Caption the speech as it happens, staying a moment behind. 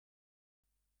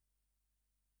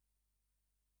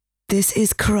This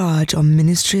is Qaraj on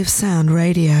Ministry of Sound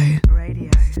Radio.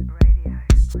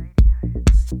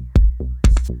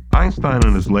 Einstein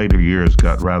in his later years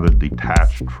got rather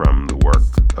detached from the work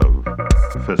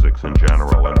of physics in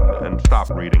general and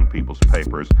stopped reading people's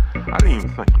papers. I didn't even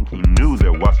think he knew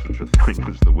there was such a thing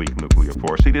as the weak nuclear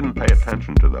force. He didn't pay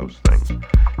attention to those things.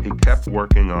 He kept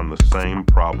working on the same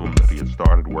problem that he had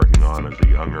started working on as a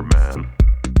younger man.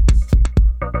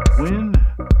 When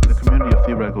the community of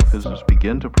theoretical physicists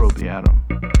begin to probe the atom,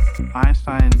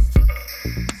 Einstein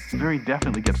very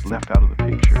definitely gets left out of the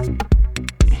picture.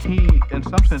 He, in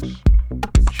some sense,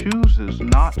 chooses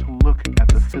not to look at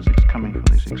the physics coming from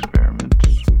these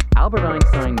experiments. Albert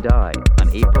Einstein died on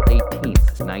April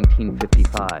 18th,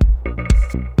 1955.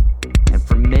 And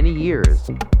for many years,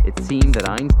 it seemed that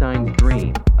Einstein's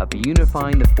dream of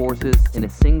unifying the forces in a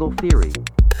single theory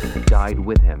died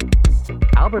with him.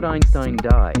 Albert Einstein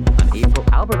died on April.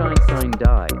 Albert Einstein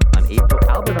died on April.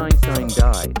 Albert Einstein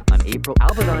died on April.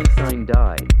 Albert Einstein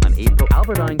died on April.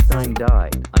 Albert Einstein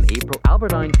died on April.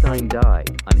 Albert Einstein died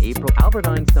on April. Albert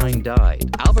Einstein died.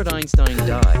 Albert Einstein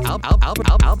died.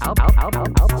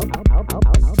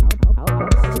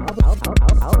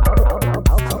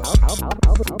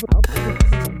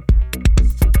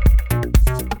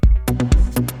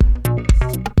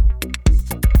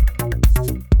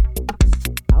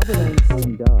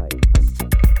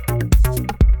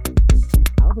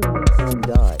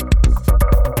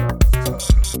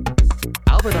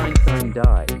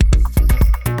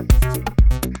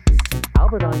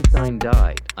 Albert Einstein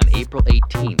died on April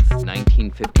 18th,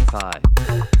 1955.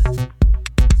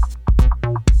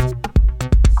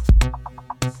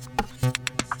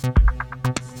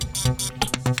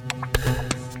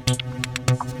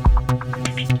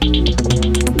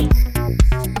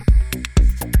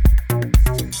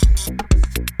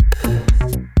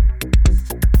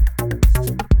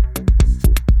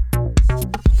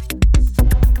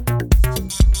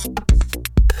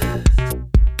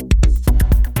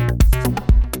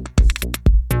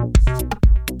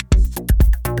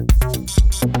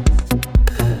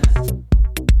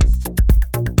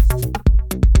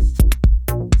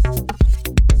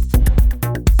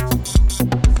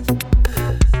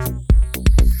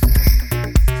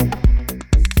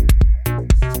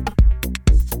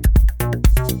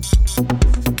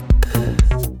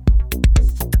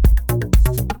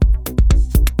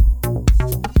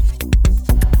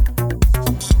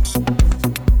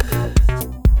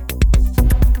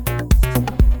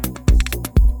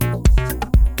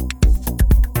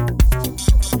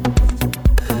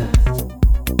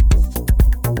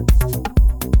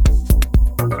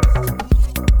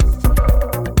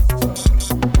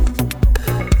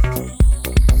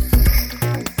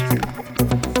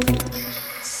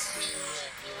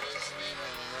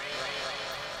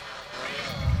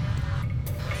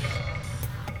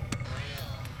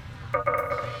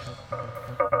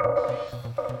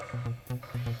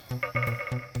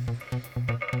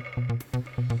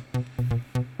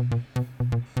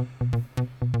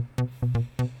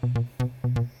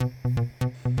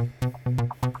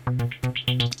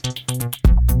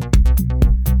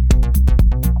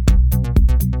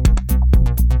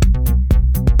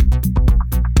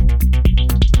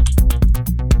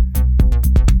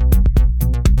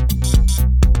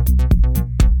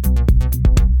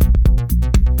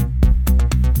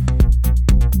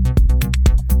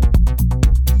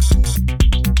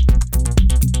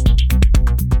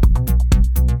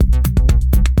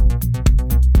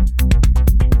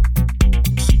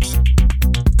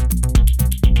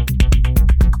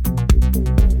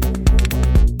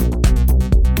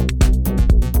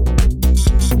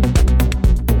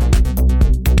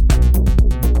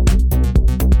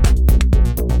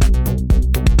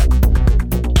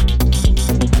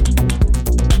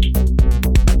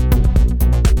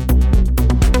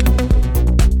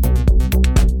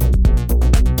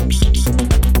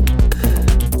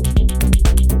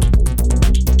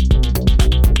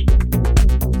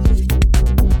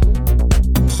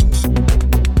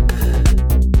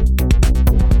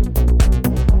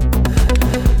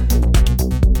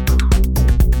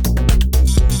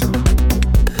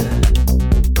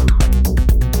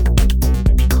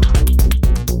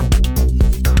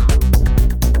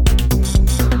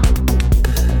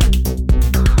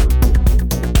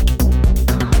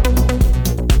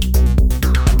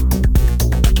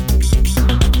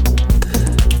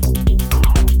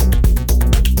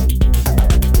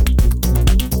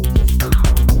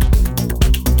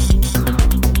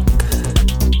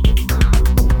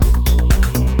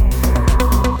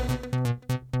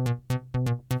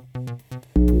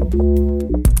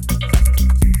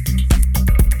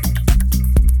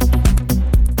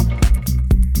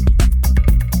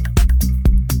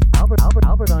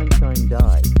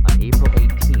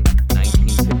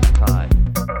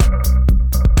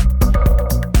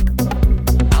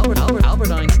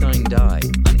 died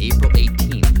on April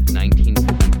 18th,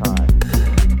 1955.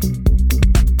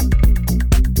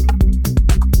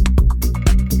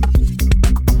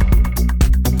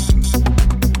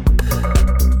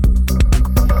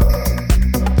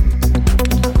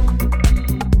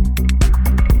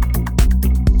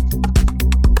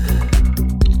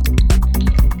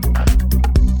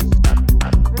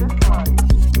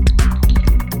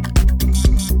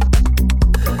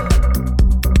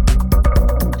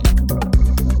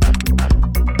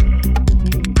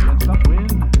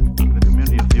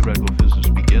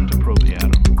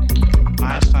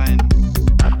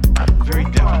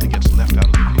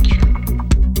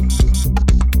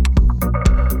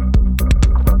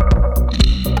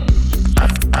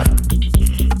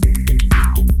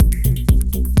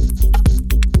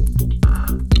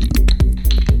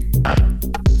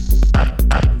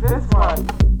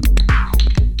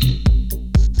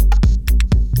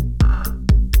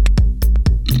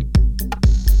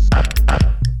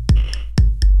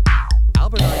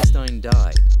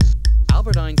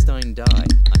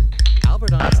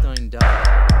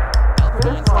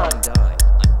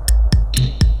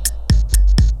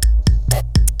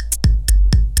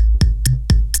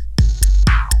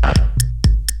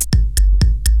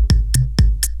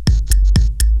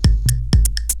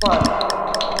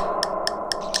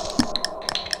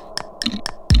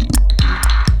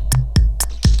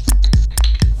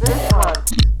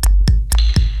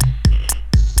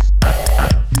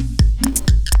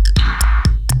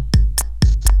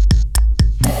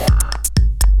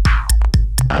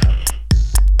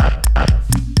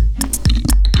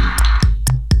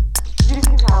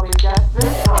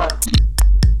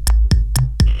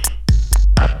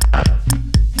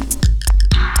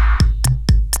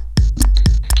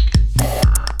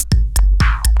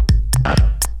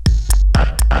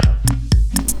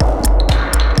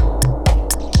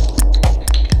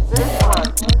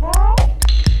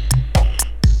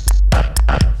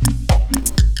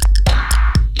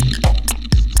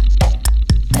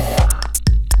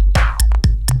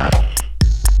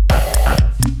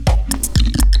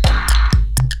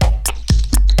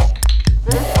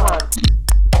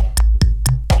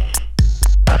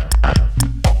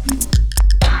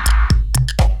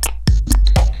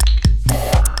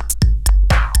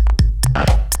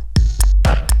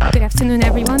 Good afternoon,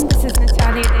 everyone. This is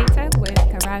Natalia with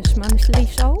Qaraj Monthly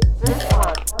Show.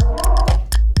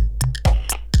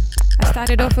 I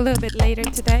started off a little bit later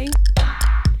today.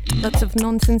 Lots of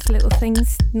nonsense little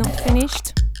things not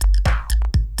finished.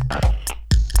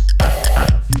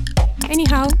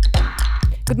 Anyhow,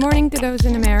 good morning to those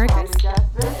in Americas.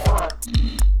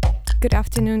 Good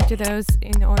afternoon to those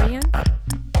in Orient.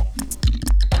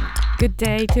 Good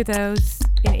day to those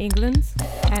in England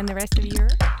and the rest of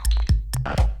Europe.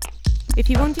 If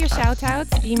you want your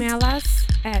shout-outs, email us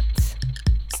at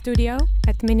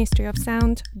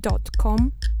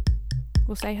studio@ministryofsound.com.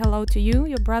 We'll say hello to you,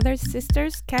 your brothers,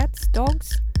 sisters, cats,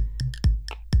 dogs,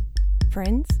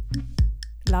 friends,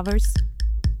 lovers.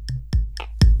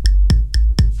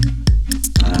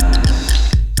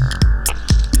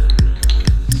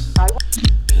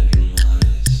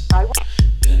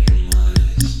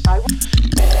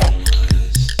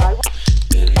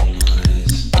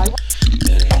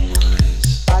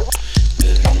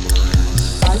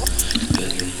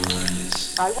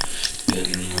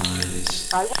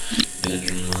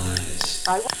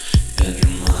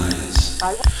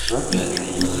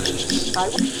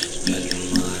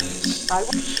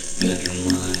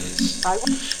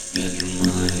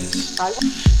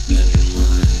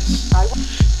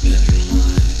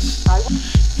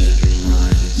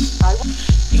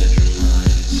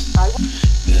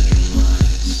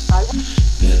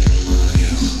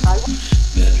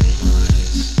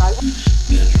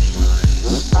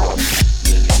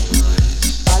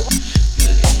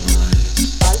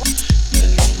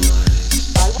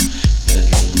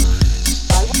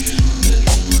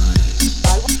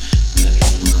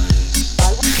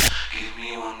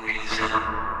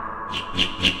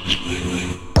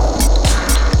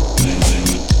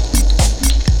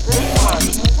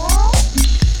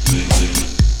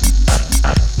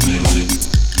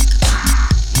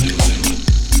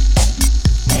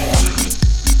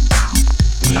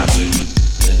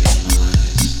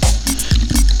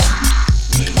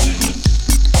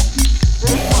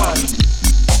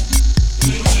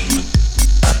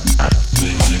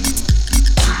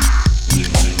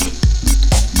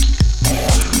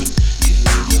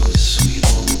 Sweet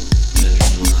old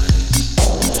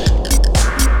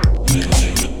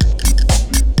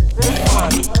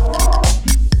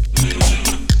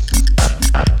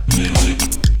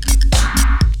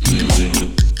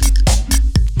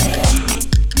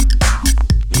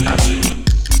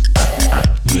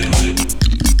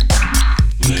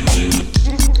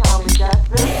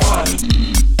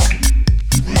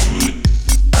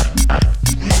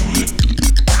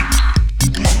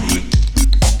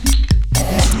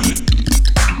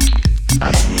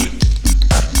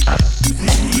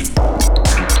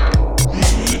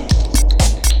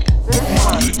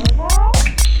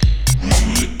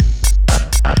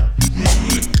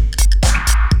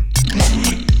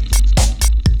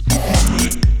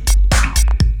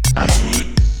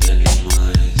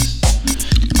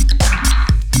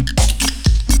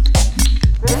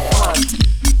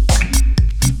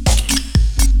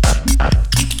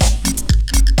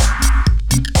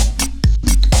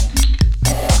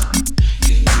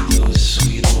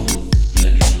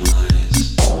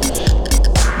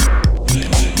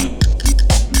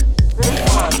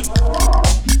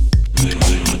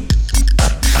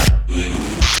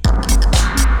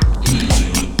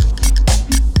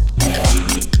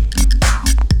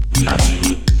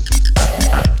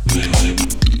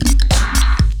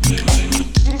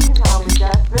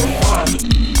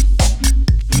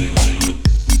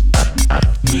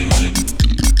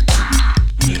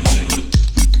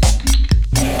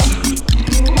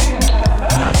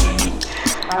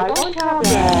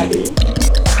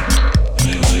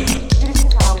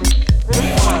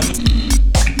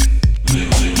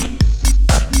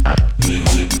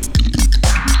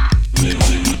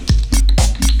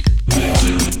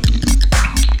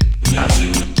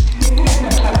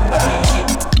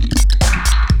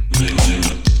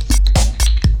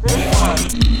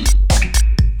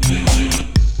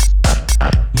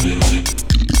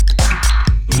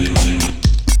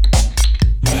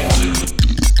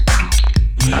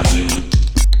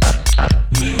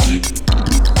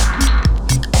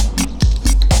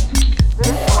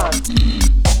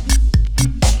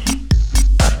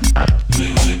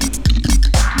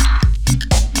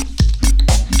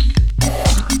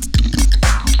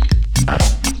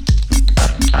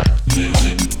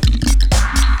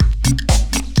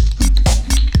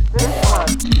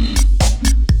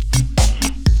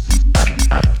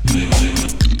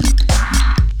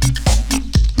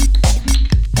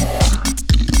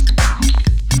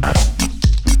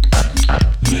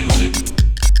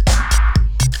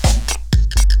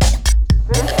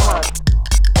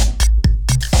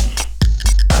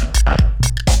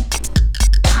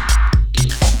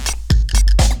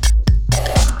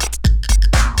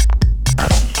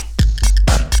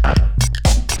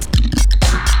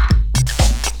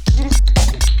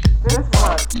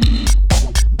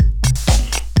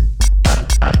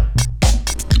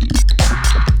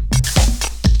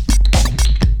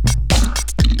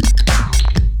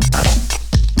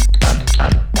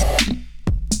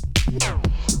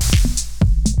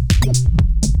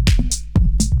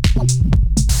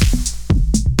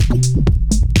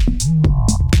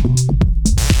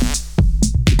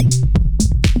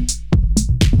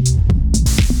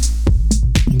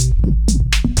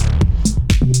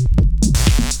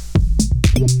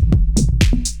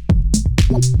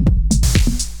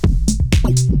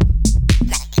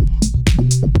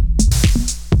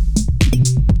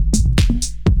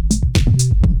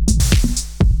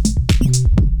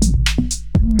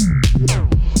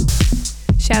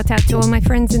to all my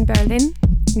friends in Berlin,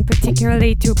 and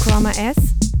particularly to Chroma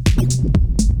S,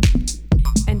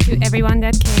 and to everyone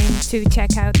that came to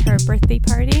check out her birthday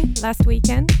party last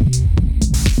weekend.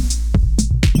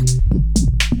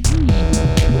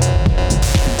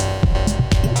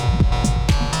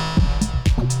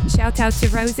 Shout out to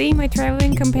Rosie, my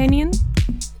traveling companion.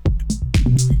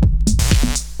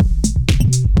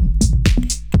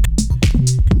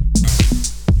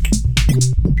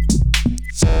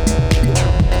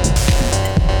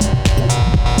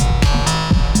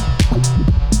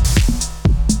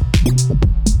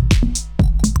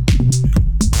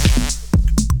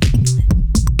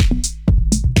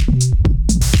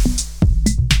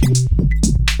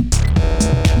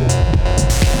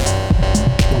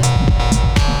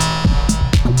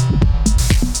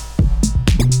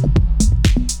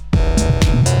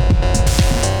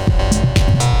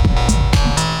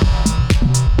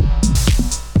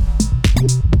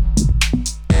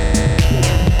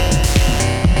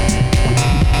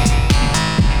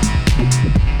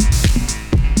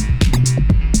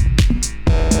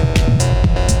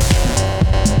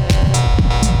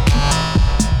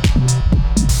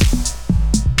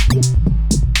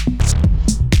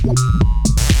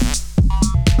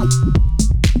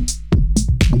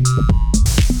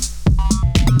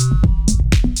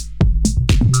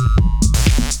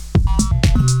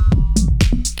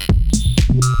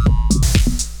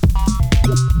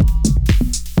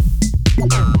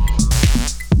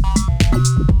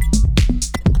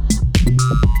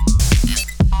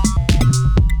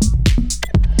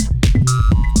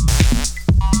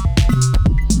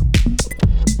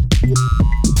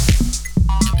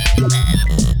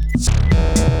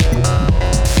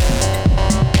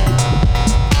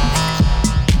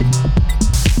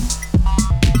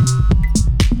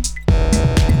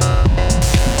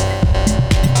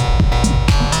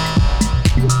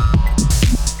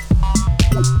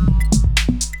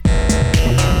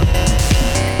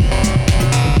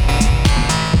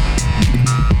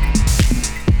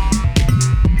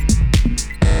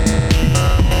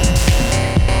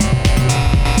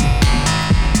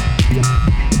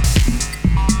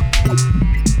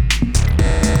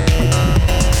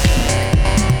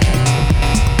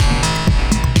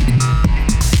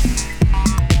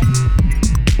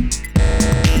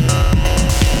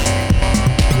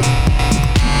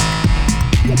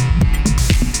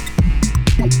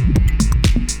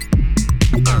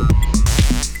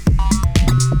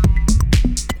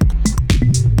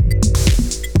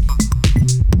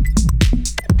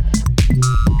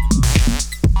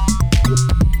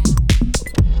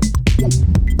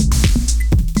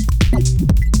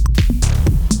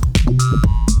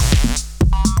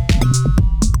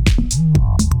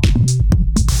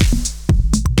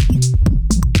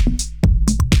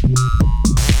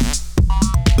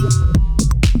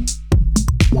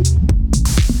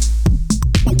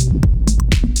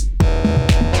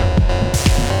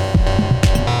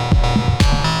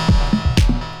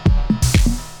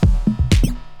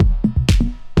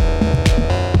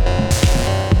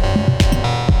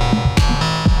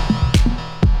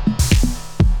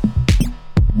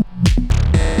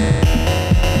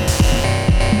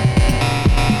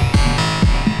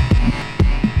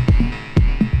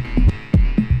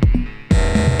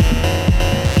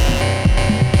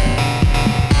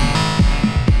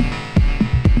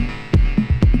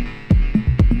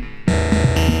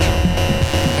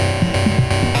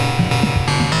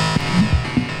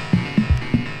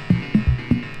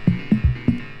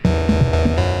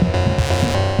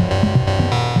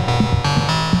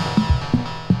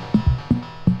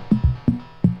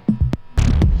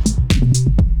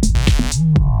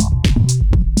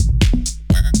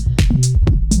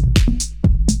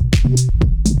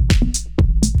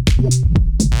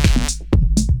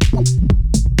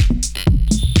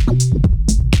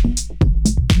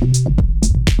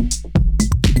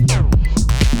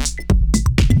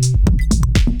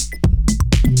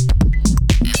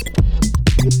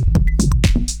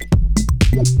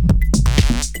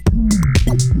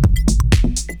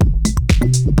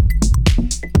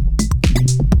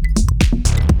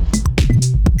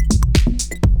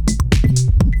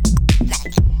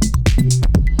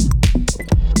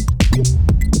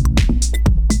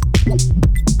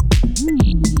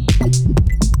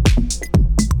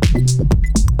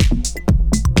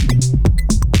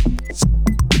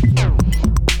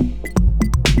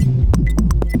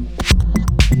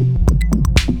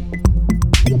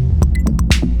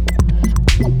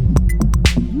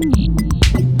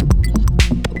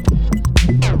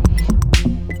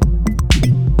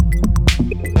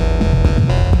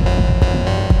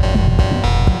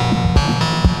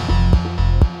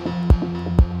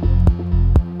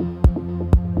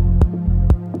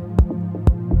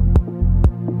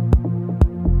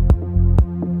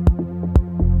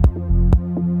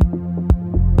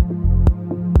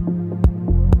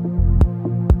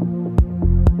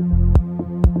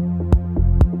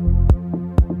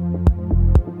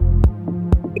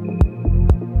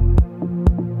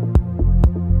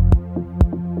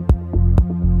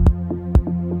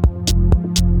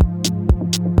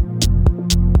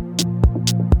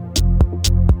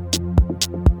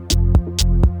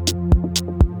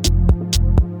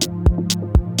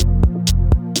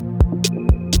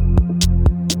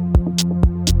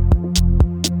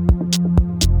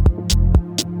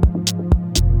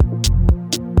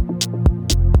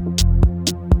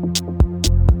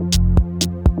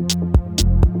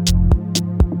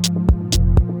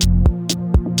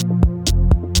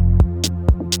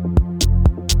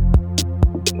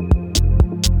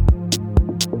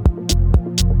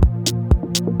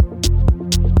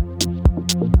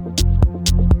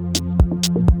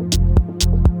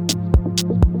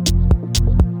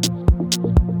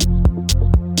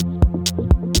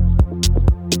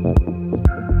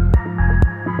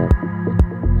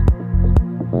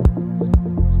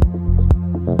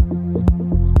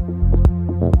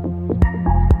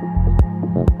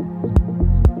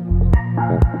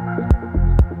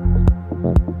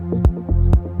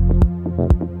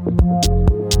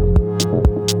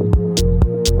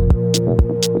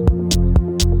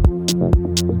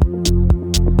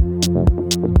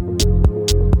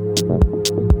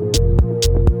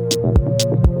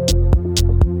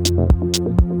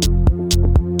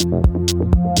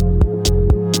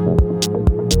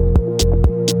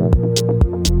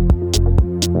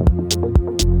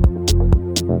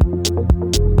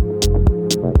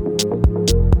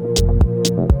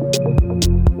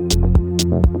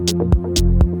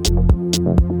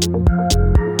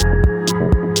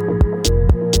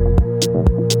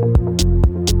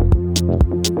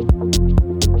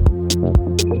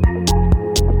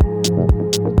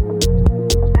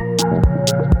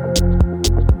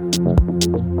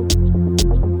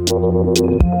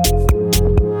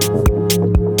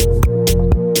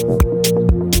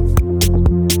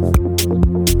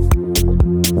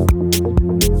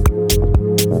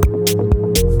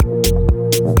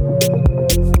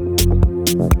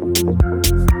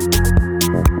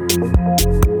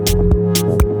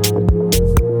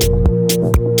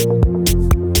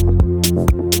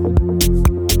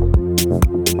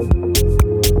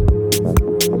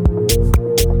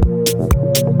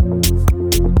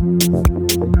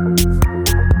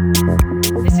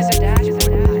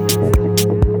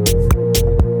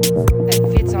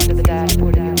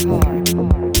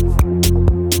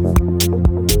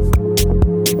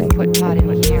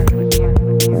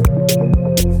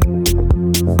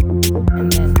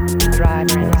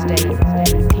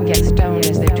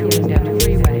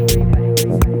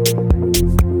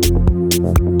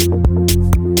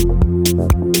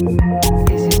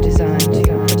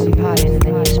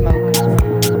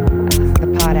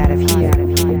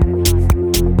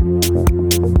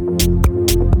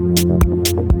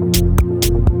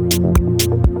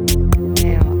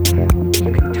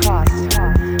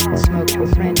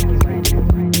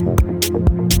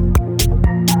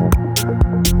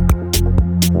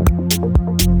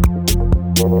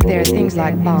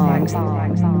 like bongs.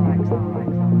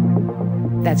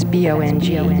 That's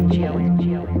B-O-N-G.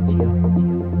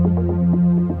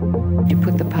 You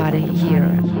put the pot here.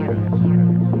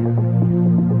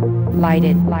 Light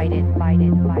it.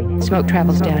 Smoke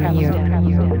travels down here.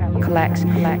 Collects.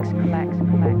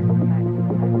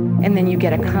 And then you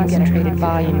get a concentrated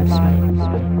volume of smoke.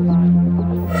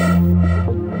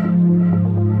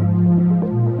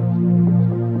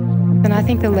 And I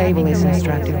think the label is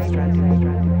instructive.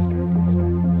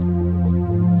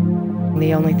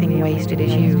 The only thing wasted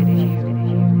is you.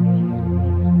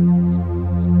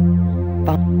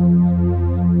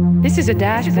 This is a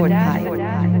dashboard pipe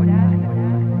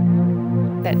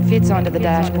that fits onto the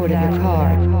dashboard of your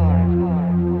car.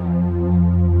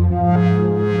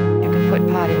 You can put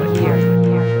pot in here.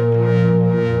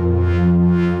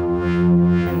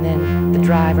 And then the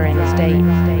driver and his date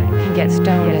can get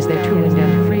stoned as they're tooling down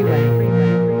the freeway.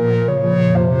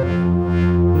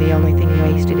 The only thing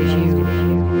wasted is you.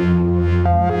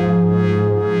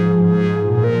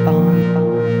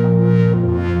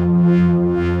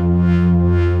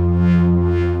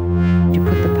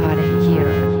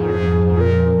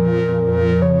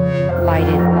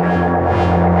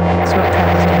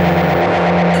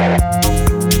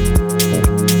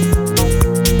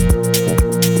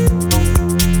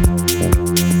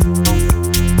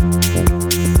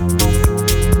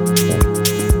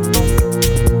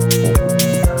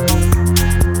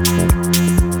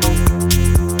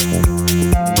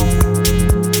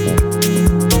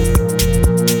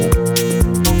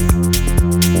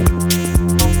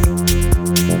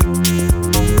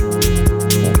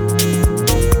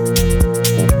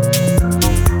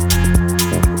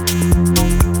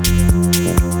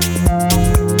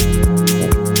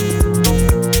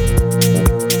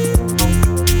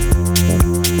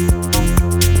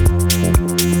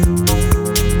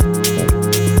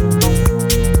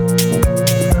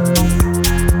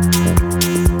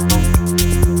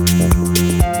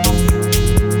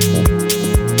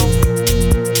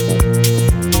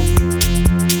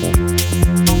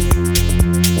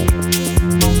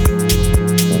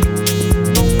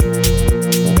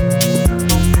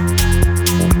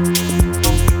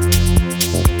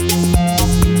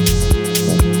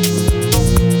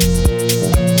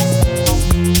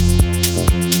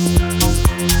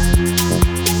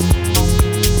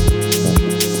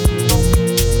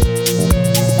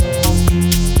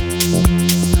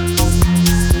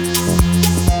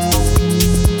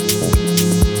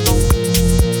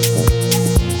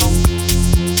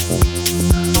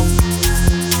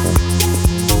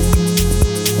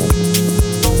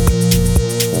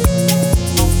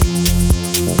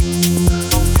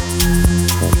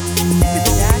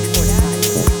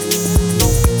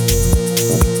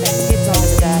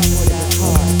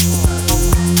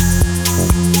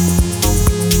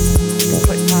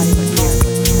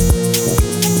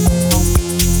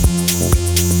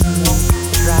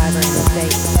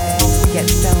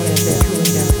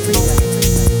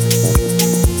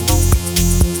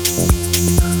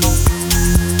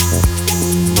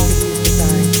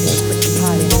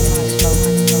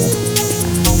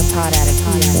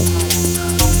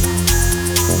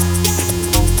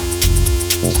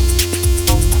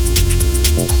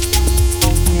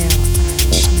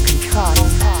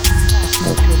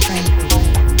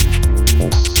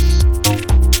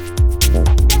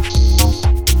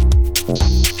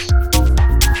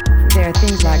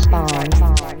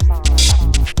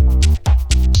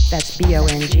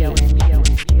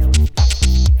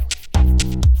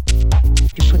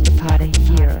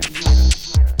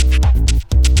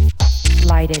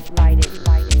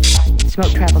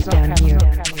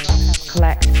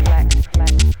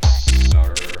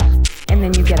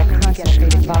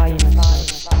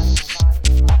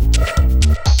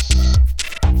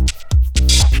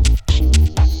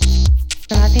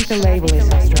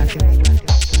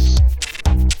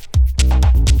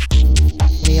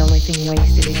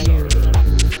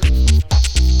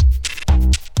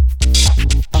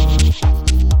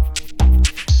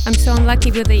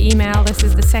 With the email, this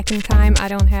is the second time I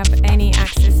don't have any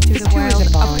access to the world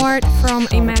apart from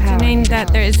imagining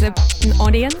that there is an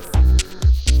audience.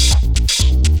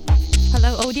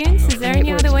 Hello audience, is there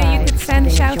any other way you could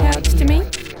send shout-outs to me?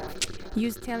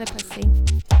 Use telepathy.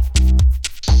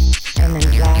 And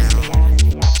then lastly,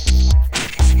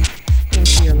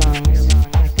 into your lungs,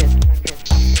 like this.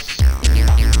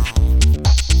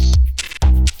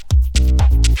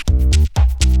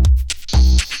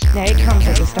 Now it comes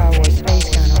with a Star Wars space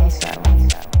gun also.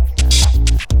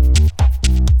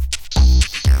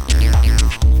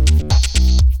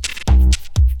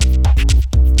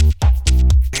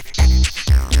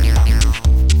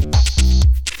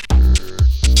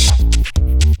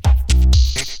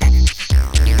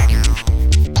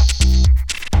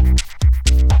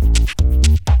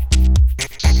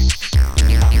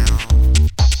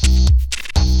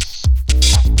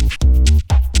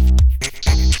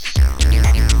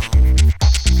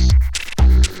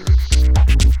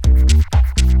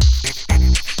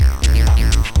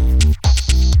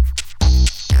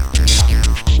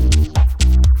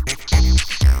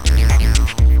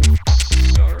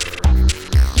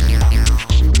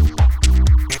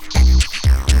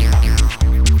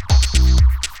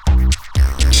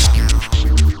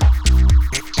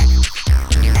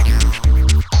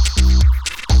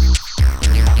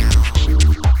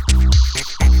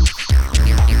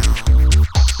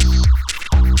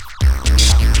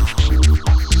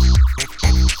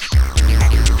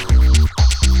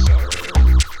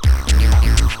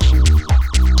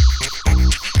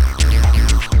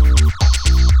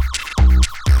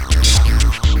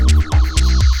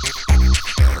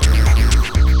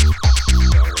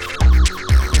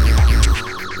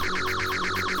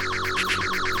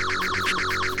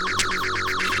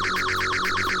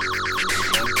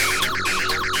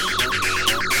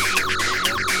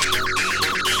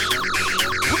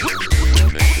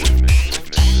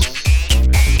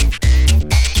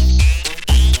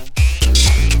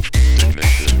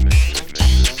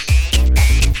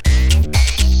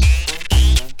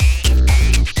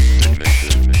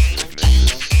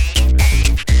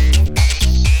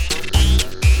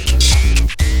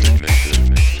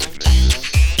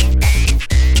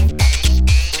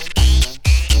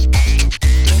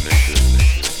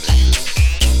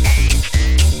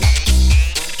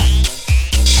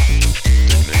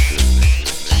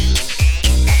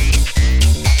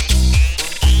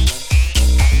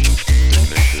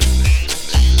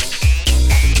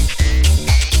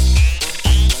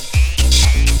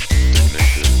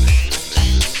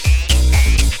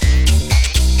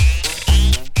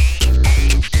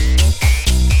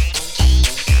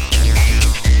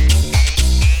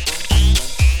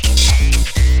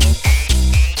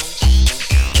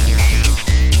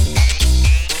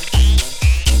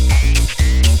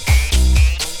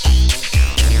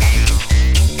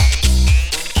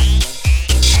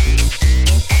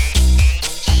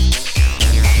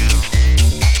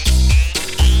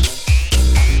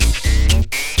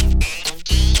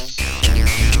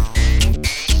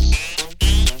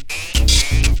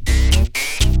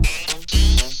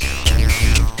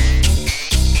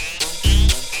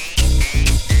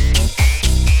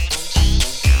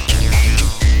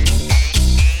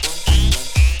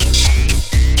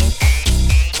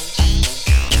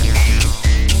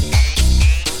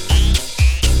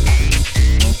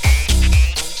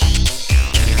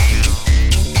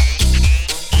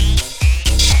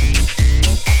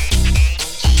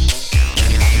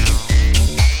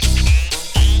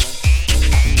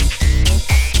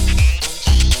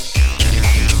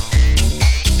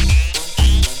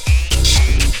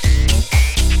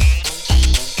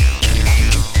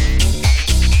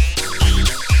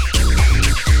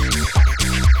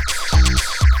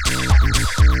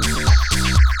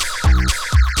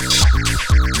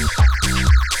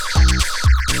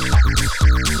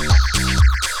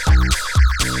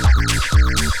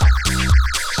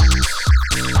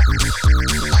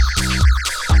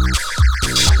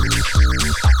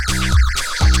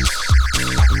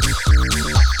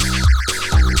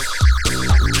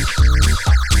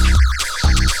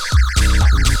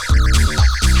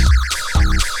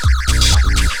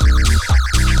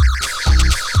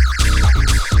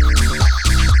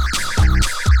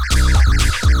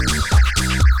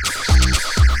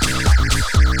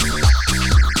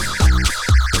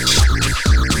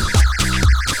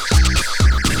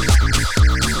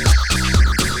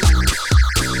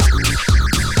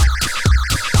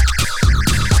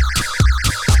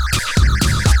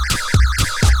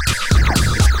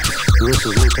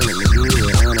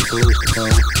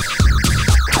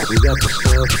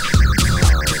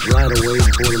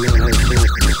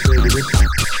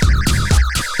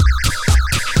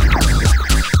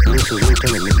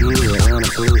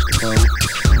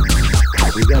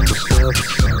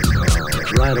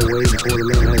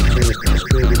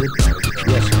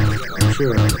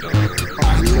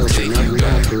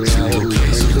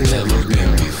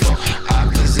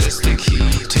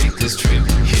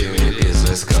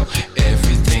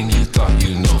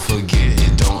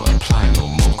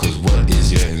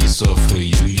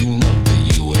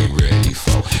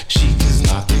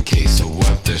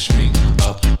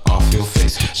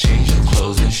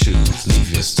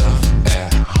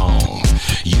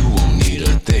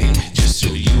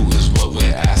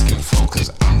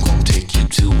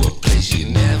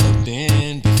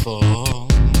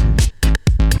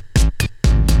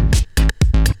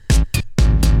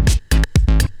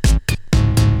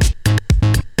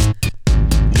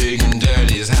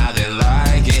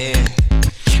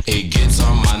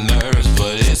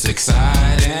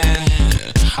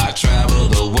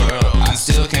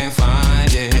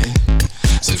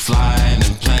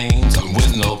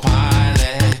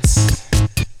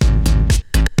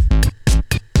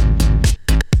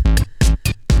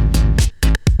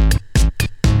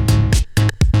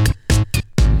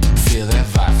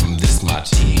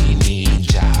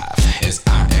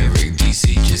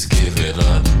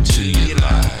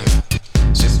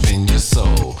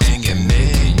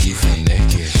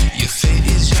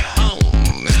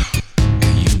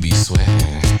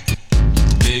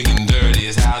 Quick and dirty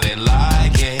is how they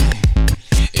like it.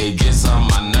 It gets on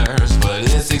my nerves, but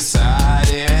it's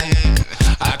exciting.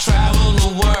 I travel the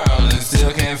world and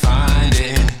still can't find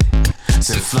it.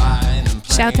 To fly and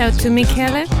Shout out to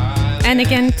Michele and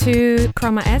again to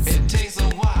Chroma S. it takes a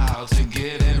while to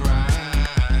get it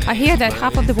right. I hear that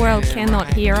half of the world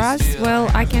cannot hear us.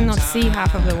 Well, I cannot see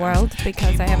half of the world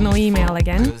because I have no email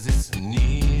again. 'Cause it's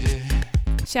needed.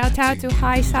 Shout out to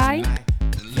Hi Sai,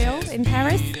 Phil in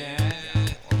Paris.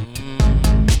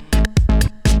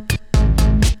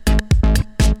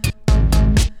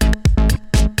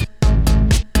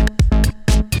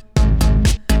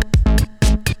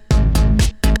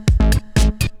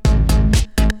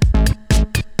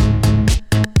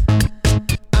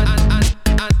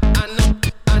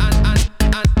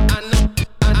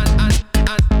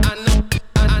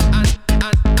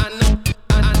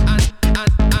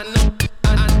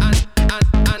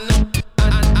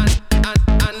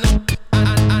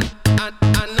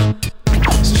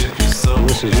 Strip your soul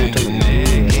and your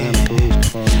naked.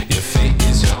 Your fate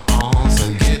is your own, so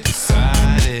get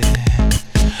excited.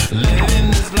 Living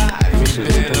this life, you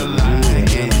better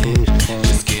like it.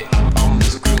 Just get on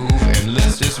this groove and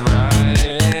let's just ride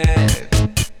it.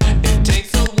 It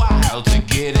takes a while to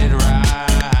get it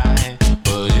right,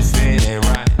 but if it ain't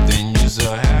right, then you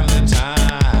still have the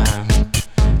time.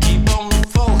 Keep on the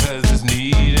phone 'cause it's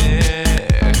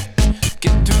needed.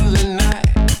 Get through the night,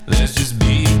 let's just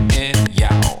be it,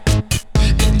 y'all.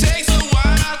 It takes a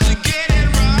while to get it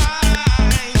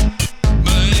right,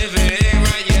 but if it ain't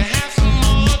right, you have some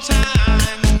more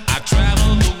time. I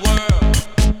travel the world.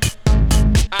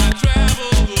 I travel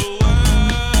the world.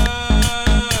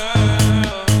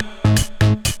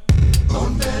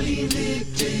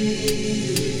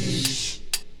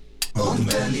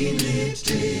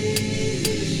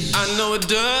 I know it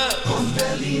does.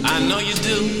 I know you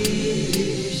do.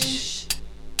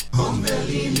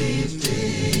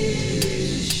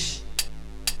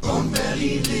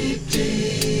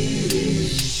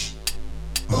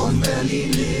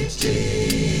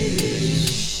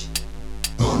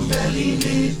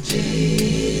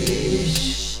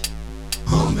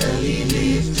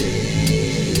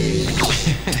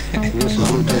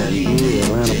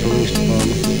 Atlanta Police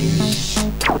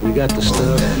Department. We got the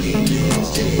stuff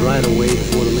right away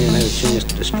before the man had a chance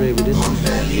to distribute it.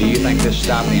 Do you think this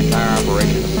stopped the entire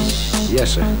operation?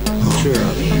 Yes, sir. Sure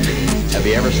of it. Have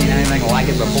you ever seen anything like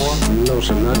it before? No,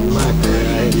 sir, not in my career.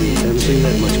 I haven't seen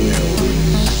that much marijuana.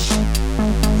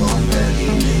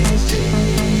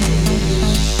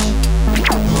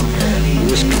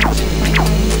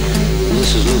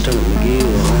 This is Lieutenant McGee, the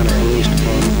Atlanta Police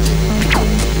Department.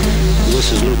 This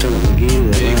is Lieutenant McGee,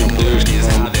 the Big Atlanta and Police dirty is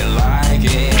how Department. they like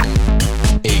it.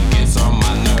 It gets on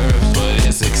my nerves, but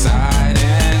it's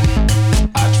exciting.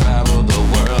 I travel the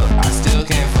world, I still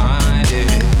can't find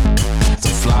it. So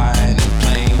flying in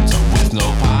planes with no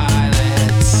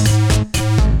pilots.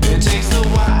 It takes a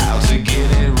while to get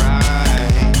it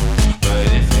right, but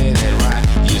if it ain't right,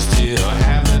 you still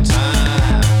have the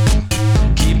time.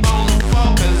 Keep on the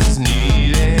focus, it's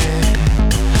needed.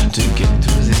 To get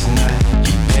through this night,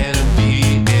 you better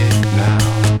be it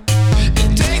now.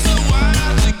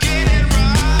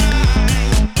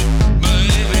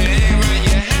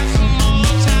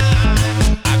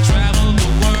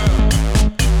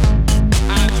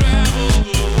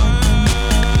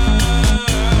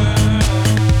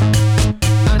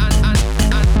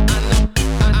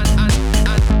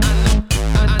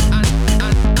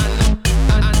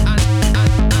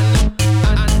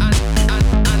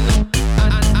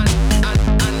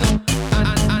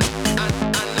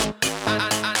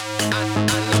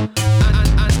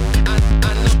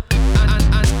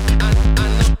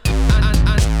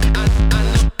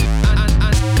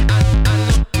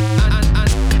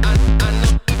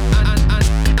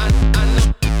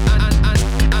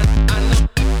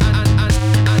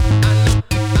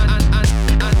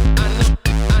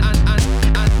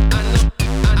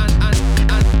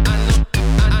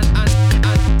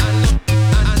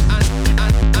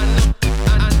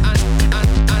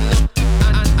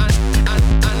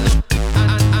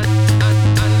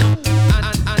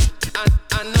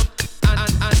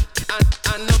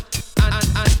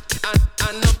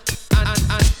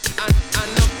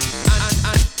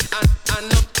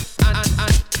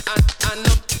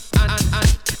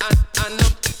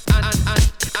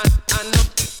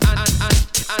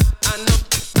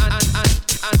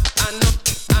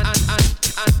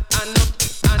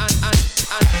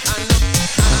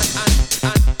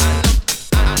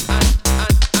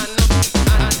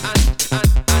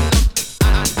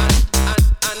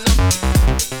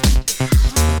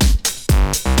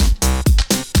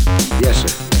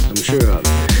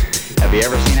 Have you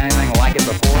ever seen anything like it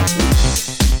before?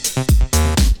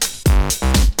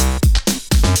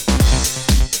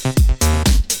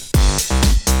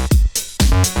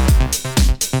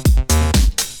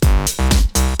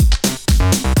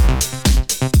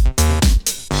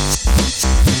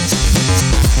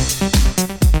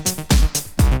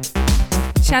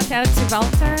 Shout out to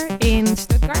Walter in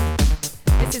Stuttgart.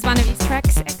 This is one of his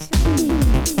tracks, actually.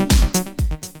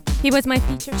 He was my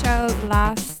feature show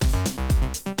last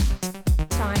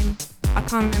time. I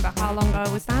can't remember how long ago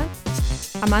was that.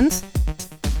 A month?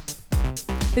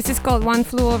 This is called One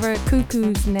Flew Over a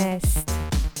Cuckoo's Nest.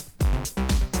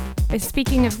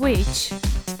 Speaking of which,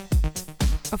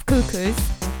 of cuckoos,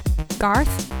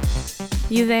 Garth,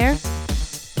 you there?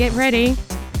 Get ready.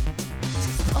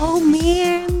 Oh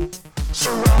man!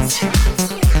 Surrounds you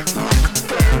like a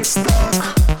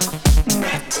beanstalk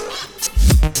net.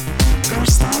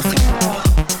 There's nothing wrong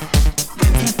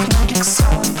with the hypnotic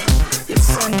sound in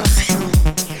front of you.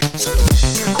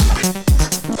 You're complete,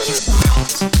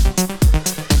 wild.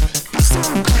 Is there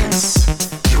a place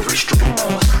you wish to be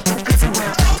more than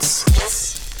everywhere else? Yes,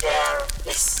 there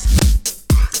is.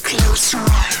 Close your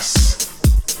eyes.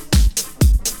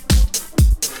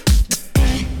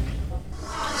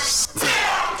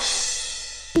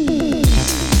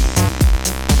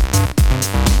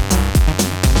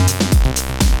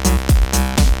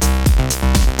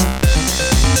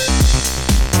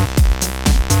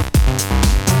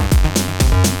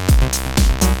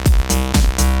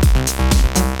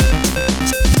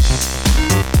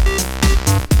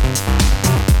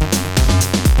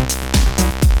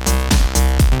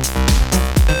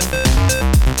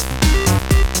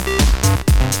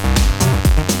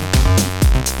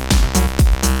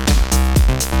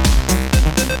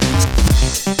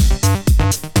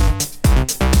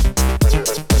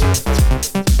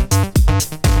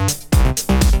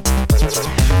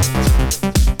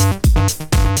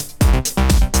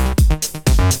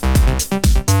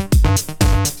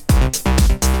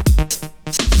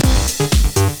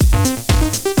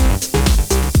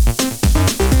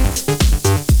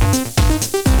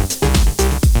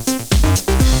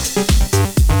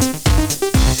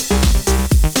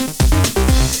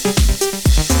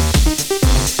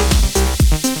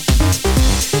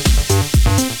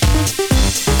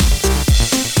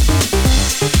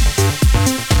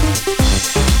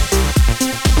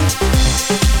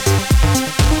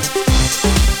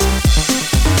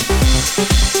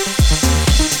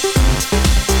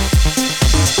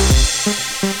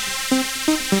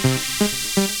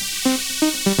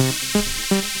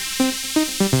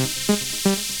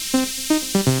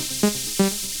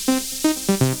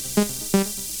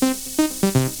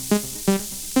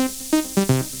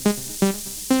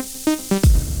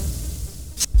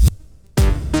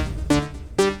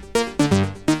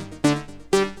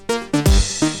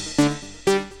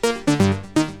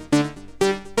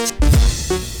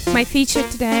 My feature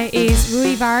today is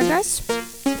Rui Vargas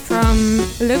from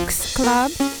Lux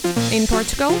Club in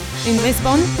Portugal, in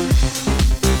Lisbon.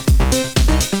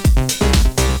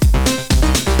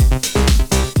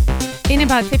 In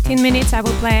about 15 minutes I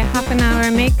will play a half an hour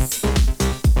mix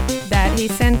that he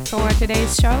sent for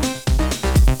today's show.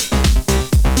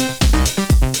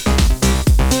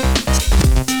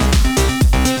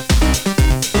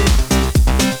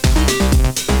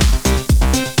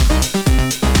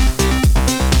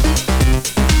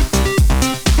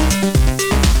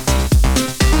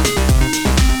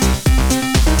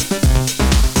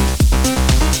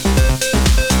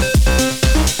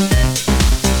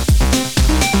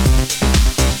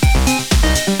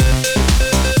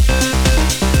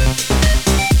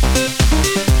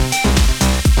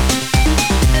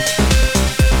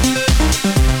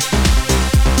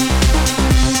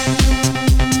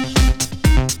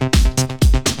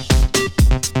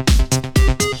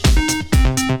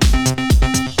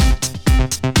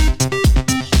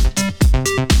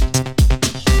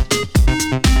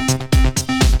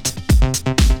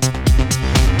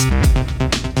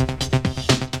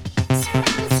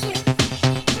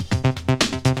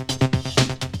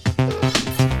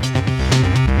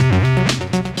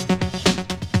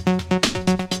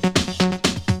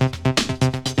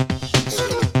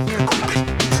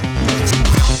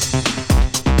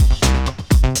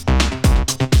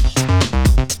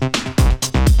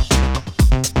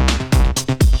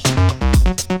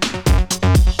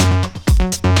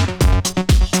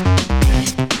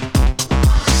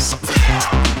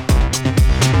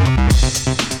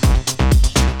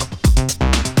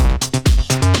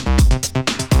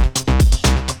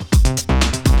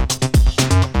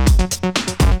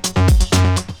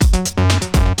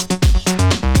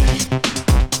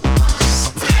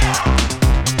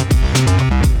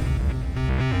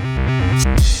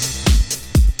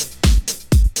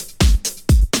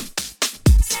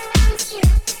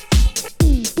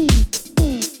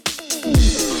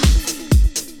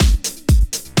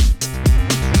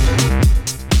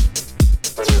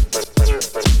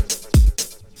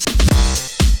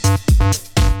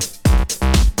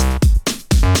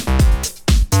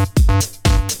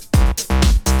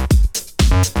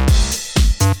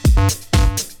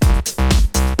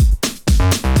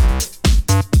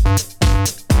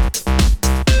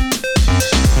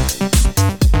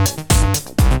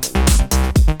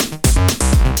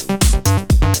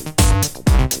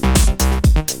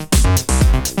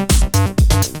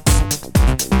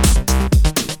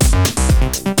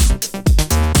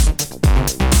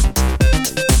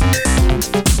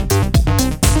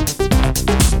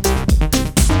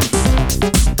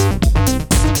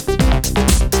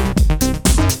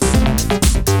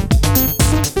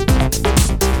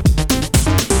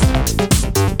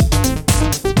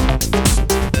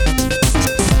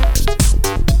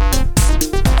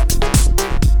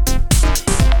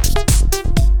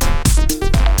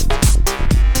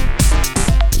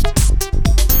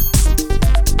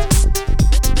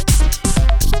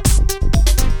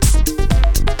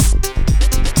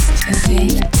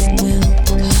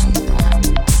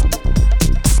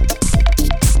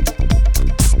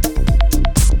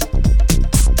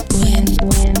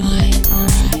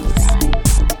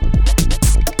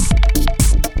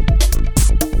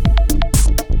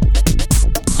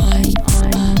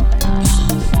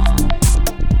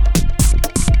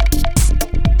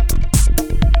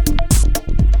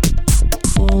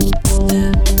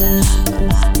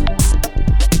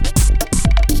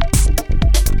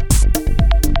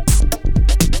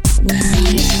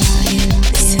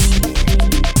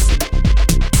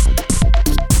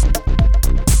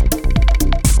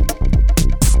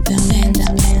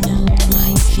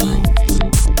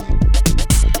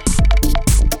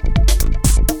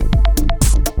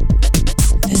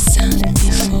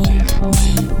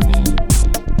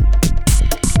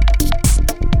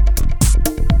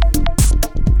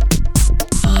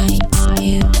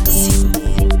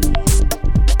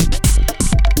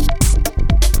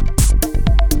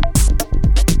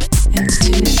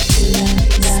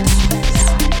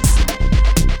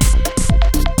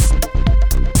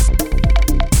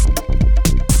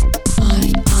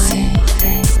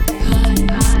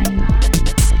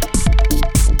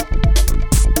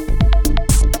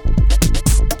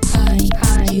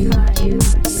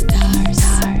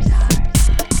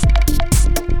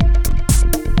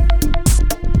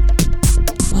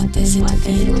 does it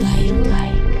feel like?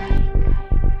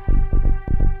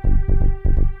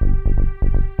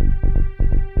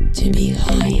 To be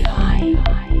high.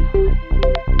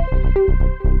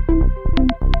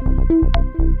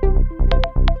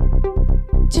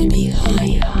 To be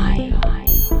high.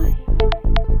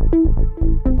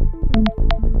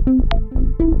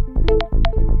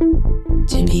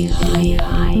 To be high.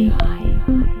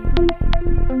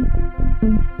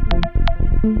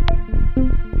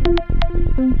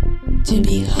 To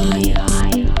be high.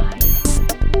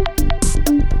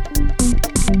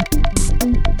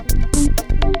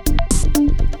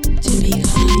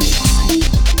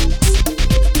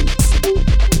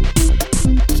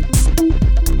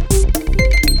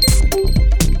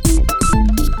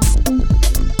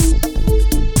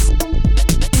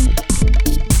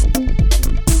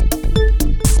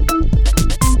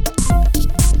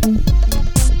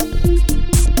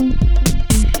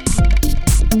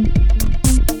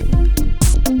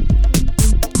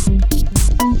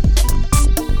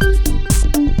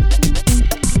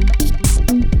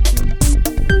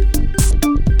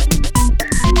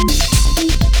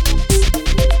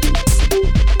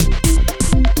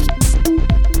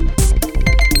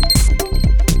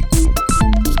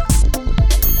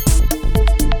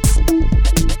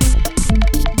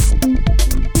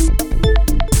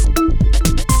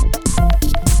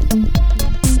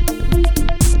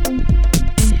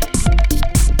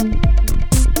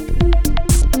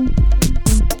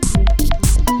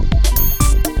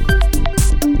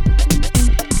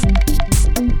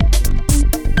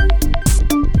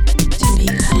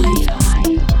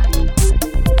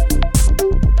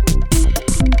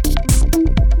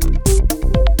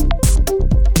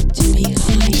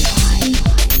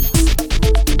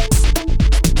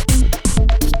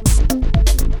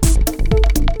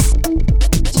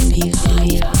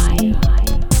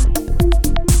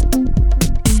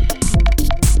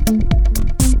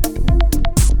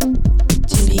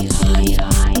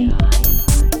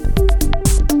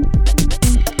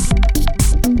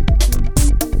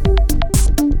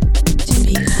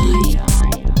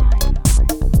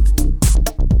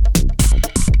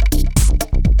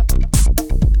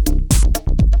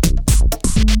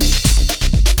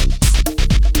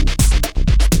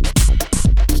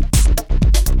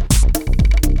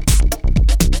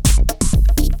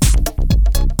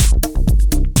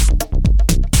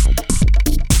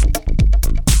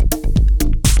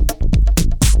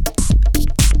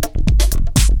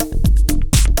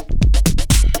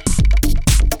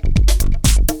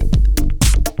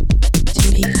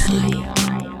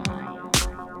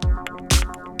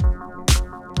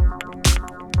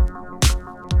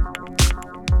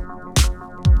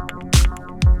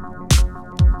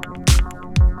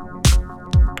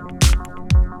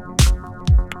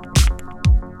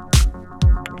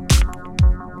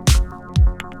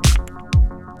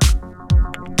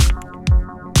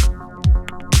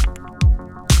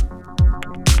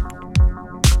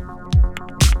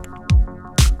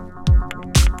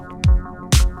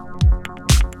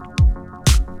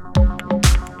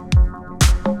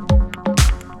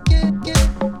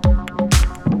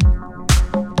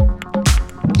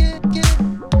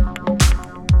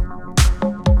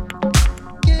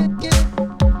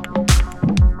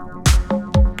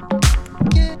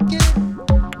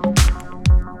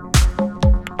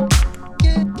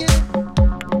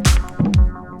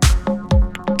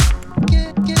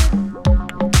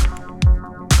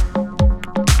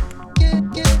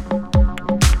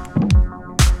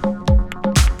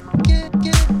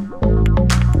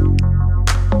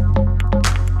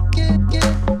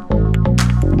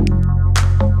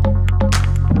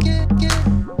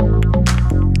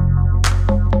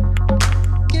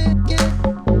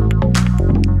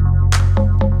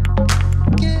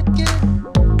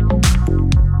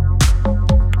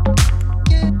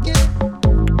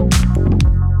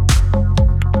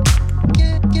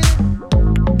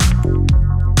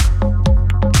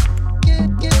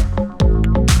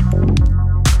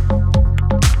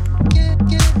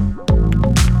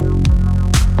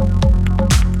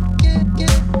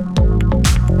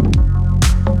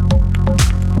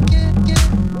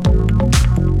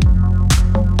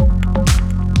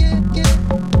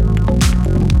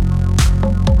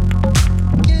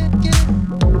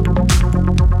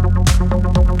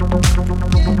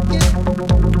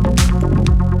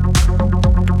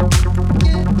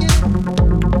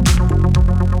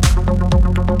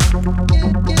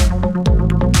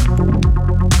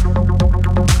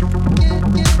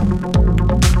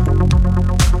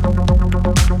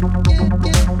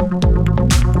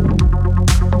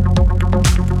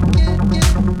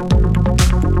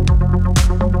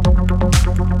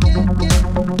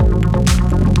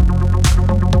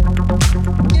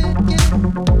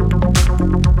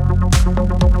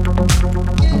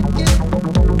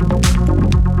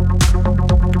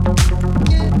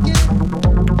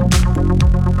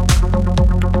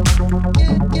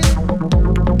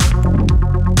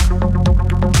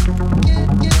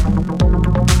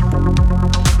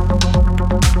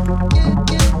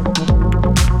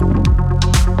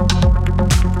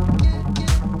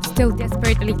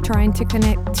 desperately trying to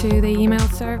connect to the email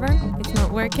server. It's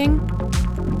not working.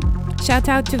 Shout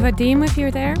out to Vadim if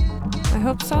you're there. I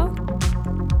hope so.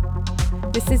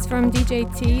 This is from DJ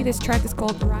T. This track is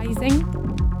called Rising.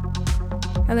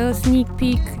 A little sneak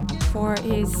peek for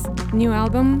his new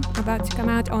album about to come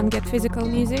out on Get Physical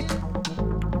Music.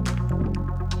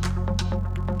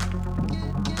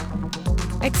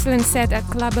 Excellent set at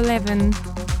Club 11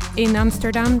 in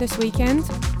Amsterdam this weekend.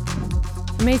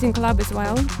 Amazing club as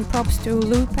well. And props to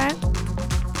Lupa,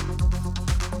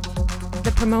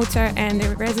 the promoter and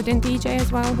the resident DJ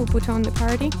as well, who put on the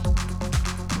party.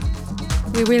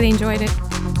 We really enjoyed it.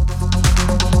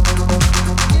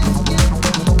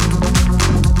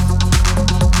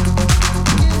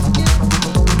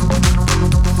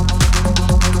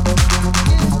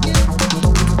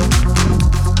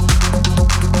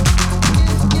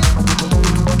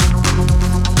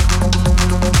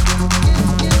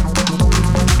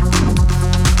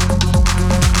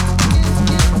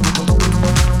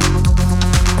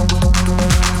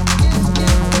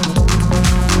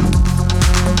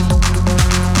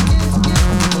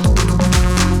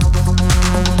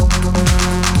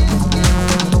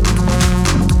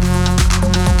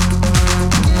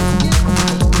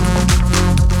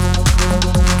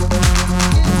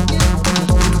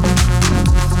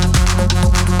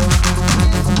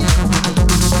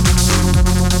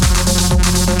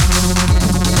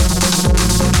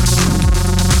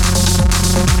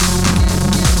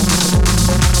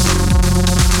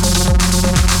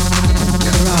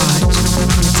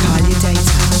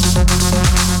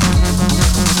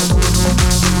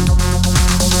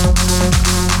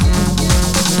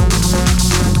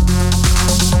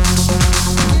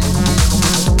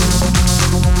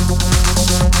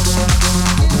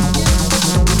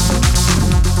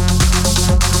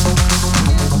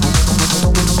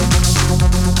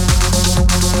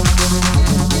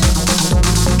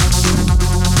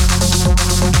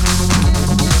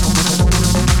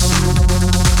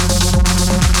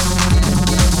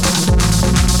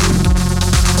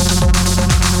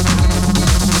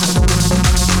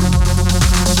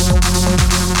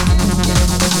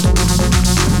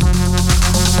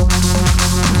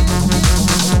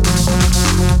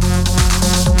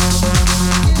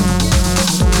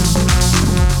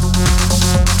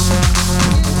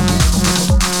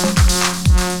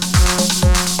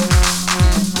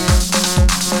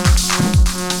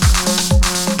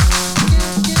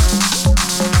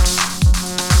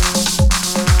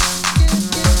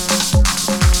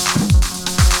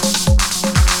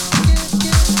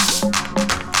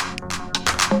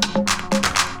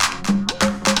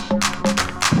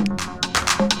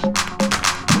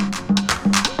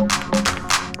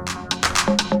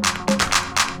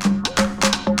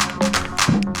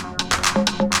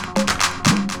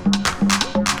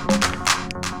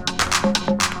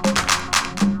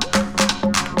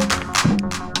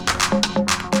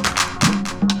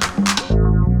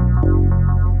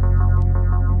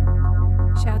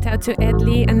 To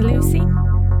Edley and Lucy.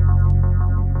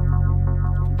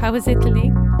 How was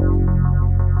Italy?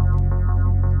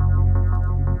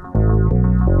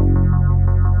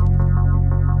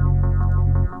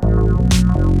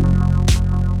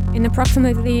 In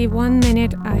approximately 1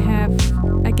 minute, I have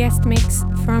a guest mix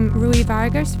from Rui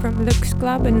Vargas from Lux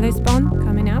Club in Lisbon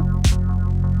coming up.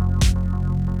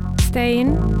 Stay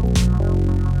in.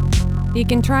 You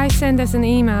can try send us an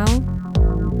email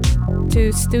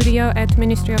to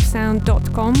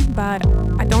studio@ministryofsound.com, but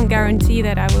I don't guarantee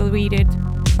that I will read it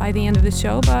by the end of the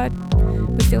show, but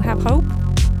we still have hope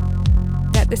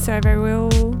that the server will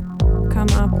come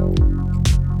up.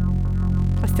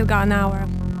 I still got an hour.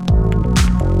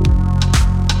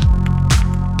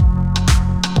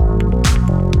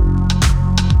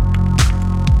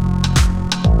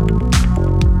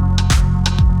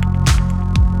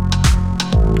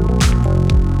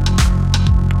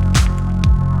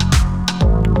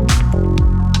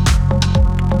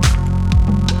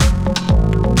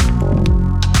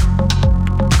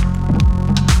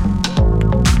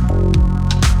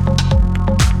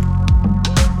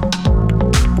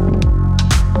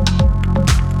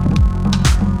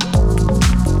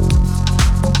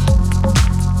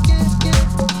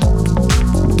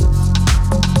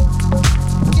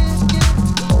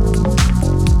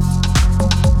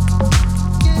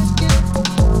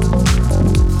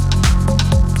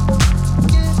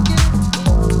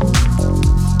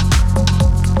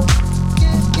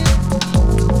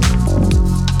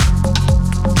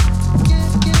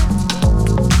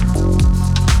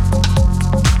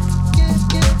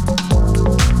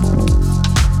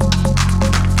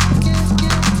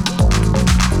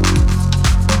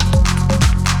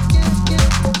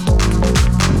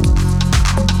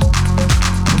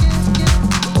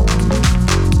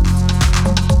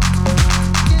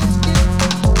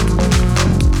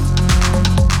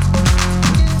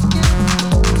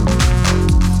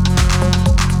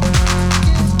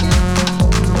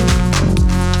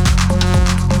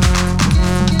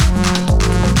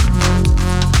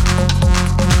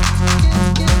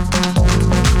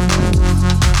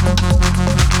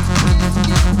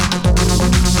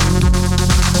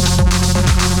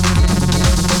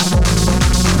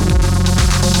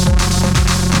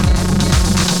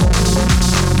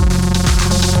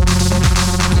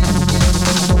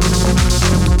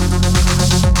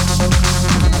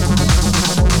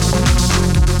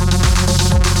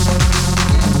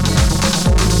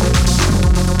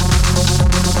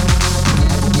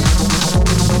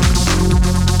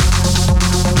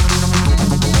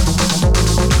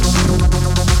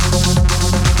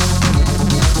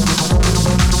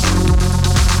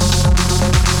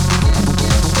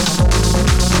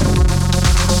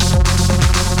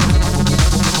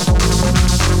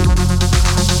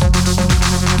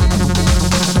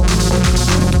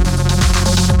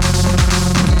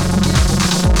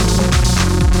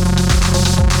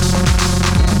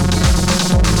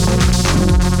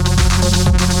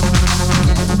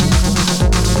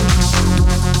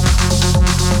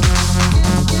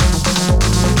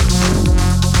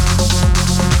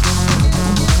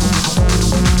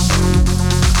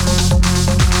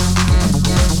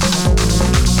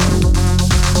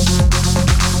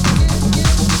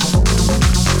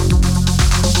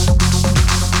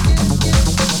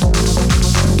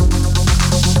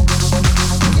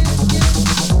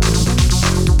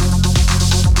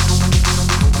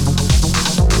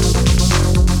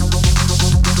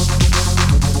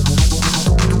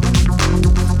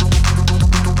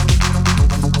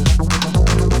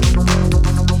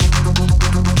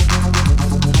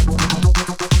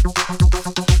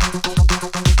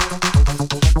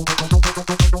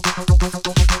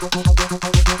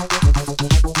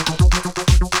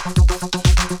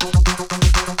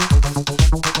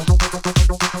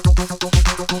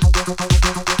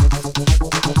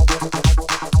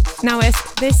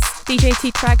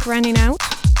 DJT track Running Out.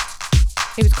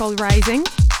 It was called Rising.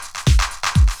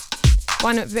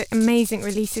 One of the amazing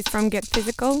releases from Get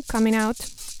Physical, coming out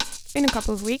in a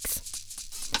couple of weeks.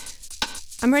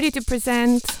 I'm ready to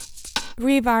present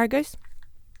Ree Vargas.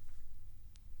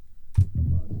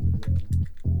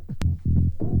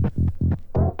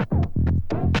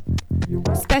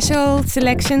 Special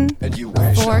selection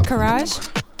for Qaraj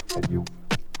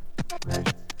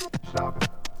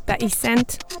that he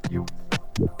sent.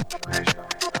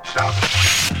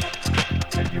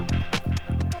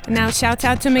 And now shout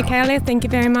out to Michaela, thank you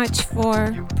very much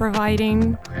for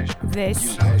providing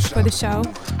this for the show.